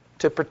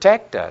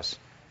protect us.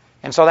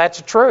 And so that's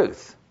the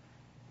truth.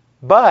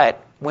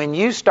 But when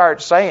you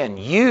start saying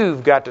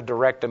you've got to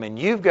direct them and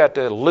you've got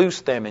to loose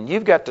them and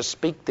you've got to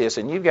speak this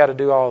and you've got to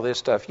do all this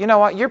stuff, you know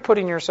what? You're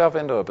putting yourself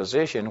into a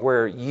position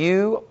where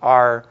you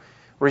are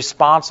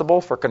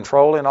responsible for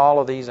controlling all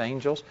of these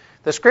angels.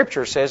 The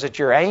Scripture says that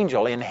your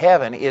angel in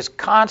heaven is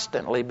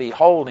constantly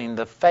beholding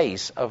the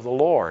face of the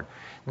Lord.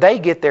 They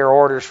get their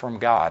orders from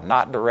God,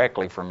 not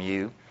directly from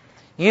you.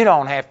 You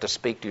don't have to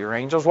speak to your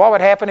angels. What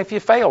would happen if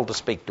you failed to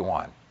speak to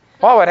one?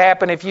 What would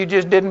happen if you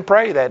just didn't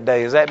pray that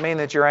day? Does that mean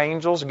that your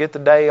angels get the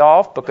day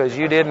off because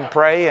you didn't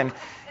pray and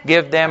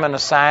give them an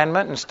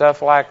assignment and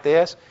stuff like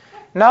this?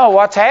 No,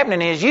 what's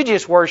happening is you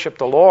just worship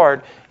the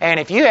Lord,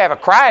 and if you have a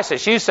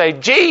crisis, you say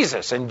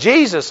Jesus, and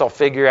Jesus will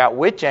figure out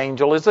which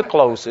angel is the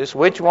closest,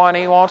 which one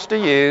he wants to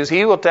use.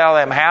 He will tell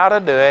them how to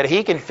do it.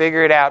 He can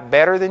figure it out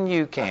better than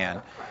you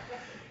can.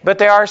 But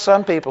there are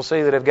some people,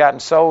 see, that have gotten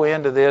so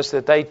into this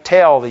that they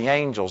tell the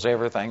angels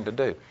everything to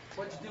do.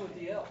 What'd you do with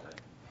the elk?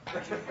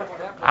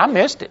 I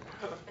missed it.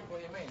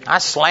 I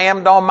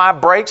slammed on my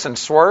brakes and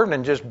swerved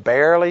and just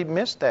barely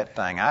missed that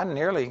thing. I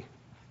nearly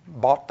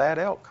bought that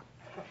elk.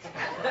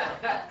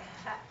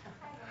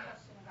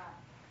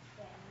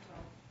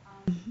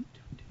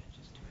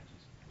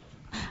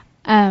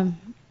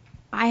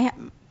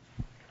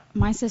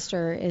 my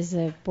sister is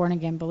a born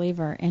again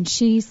believer, and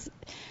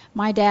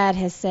my dad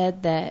has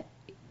said that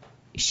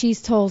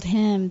she's told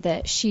him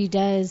that she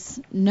does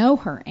know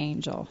her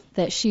angel,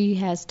 that she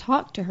has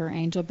talked to her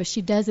angel, but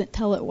she doesn't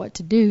tell it what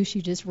to do.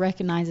 She just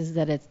recognizes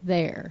that it's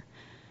there.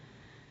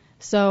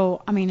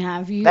 So, I mean,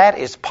 have you... That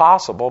is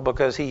possible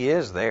because he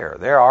is there.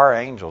 There are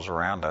angels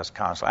around us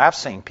constantly. I've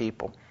seen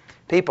people.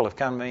 People have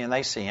come to me and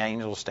they see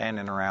angels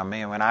standing around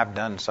me, and when I've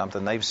done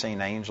something, they've seen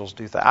angels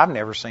do things. I've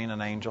never seen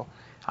an angel.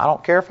 I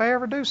don't care if I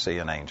ever do see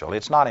an angel.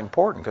 It's not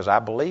important because I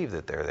believe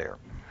that they're there.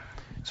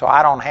 So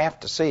I don't have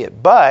to see it.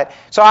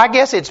 So I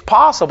guess it's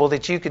possible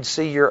that you could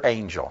see your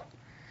angel.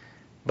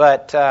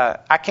 But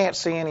I can't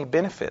see any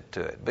benefit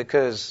to it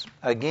because,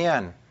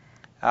 again,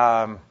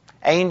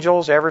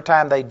 angels, every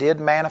time they did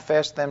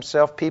manifest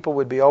themselves, people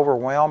would be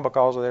overwhelmed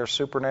because of their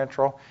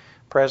supernatural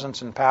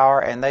presence and power,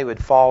 and they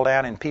would fall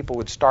down and people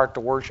would start to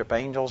worship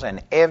angels.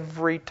 And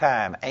every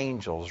time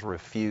angels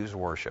refuse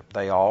worship,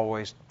 they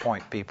always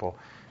point people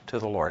to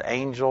the Lord.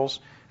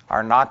 Angels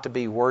are not to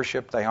be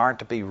worshipped. They aren't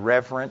to be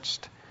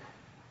reverenced.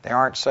 There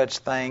aren't such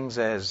things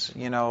as,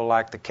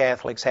 like the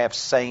Catholics have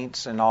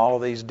saints and all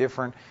of these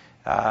different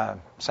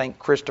St.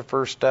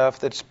 Christopher stuff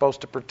that's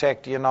supposed to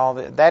protect you and all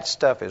that. That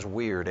stuff is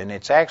weird, and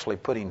it's actually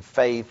putting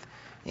faith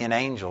in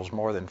angels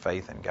more than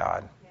faith in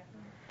God.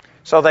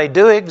 So they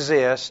do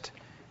exist,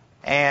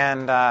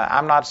 and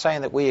I'm not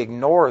saying that we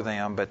ignore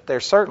them, but there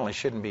certainly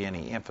shouldn't be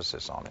any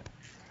emphasis on it.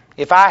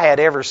 If I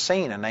had ever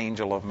seen an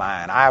angel of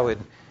mine, I would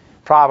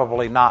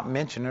probably not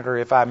mention it, or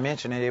if I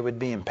mention it, it would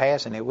be in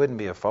passing. It wouldn't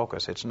be a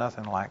focus. It's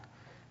nothing like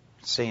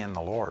seeing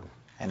the Lord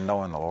and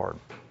knowing the Lord.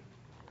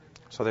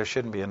 So there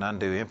shouldn't be an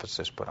undue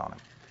emphasis put on it.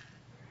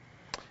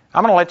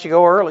 I'm going to let you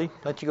go early.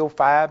 Let you go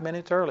 5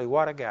 minutes early.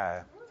 What a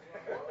guy.